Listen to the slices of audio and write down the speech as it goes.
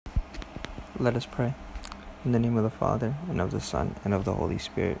Let us pray. In the name of the Father, and of the Son, and of the Holy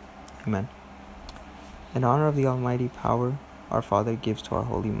Spirit. Amen. In honor of the almighty power our Father gives to our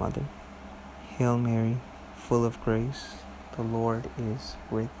Holy Mother, Hail Mary, full of grace, the Lord is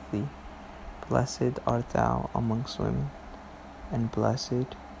with thee. Blessed art thou amongst women, and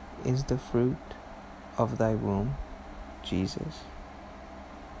blessed is the fruit of thy womb, Jesus.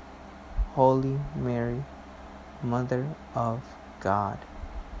 Holy Mary, Mother of God,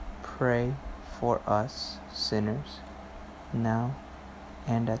 pray for us sinners, now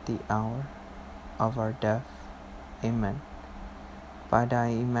and at the hour of our death. Amen. By thy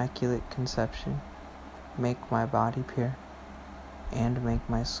immaculate conception, make my body pure, and make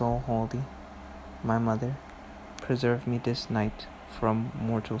my soul holy. My Mother, preserve me this night from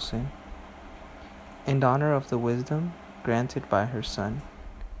mortal sin. In honor of the wisdom granted by her Son,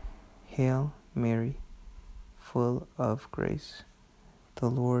 Hail Mary, full of grace, the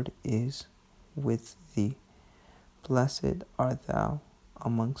Lord is with thee. Blessed art thou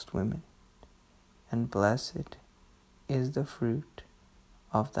amongst women, and blessed is the fruit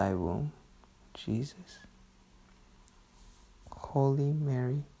of thy womb, Jesus. Holy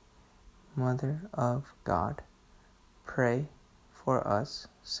Mary, Mother of God, pray for us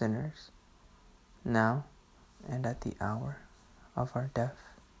sinners, now and at the hour of our death.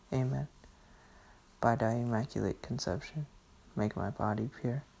 Amen. By thy immaculate conception, make my body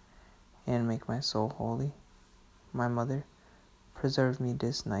pure, and make my soul holy. My Mother, preserve me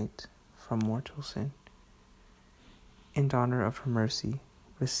this night from mortal sin. In honor of her mercy,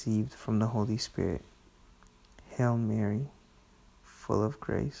 received from the Holy Spirit, Hail Mary, full of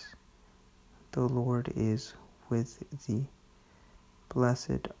grace, the Lord is with thee.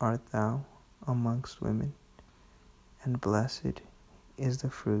 Blessed art thou amongst women, and blessed is the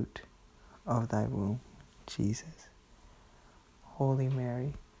fruit of thy womb, Jesus. Holy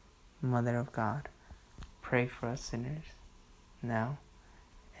Mary, Mother of God, pray for us sinners, now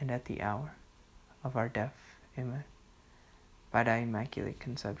and at the hour of our death. Amen. By thy immaculate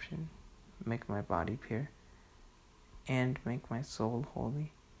conception, make my body pure, and make my soul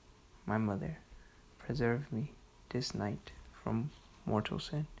holy. My Mother, preserve me this night from mortal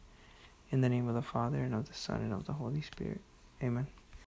sin. In the name of the Father, and of the Son, and of the Holy Spirit. Amen.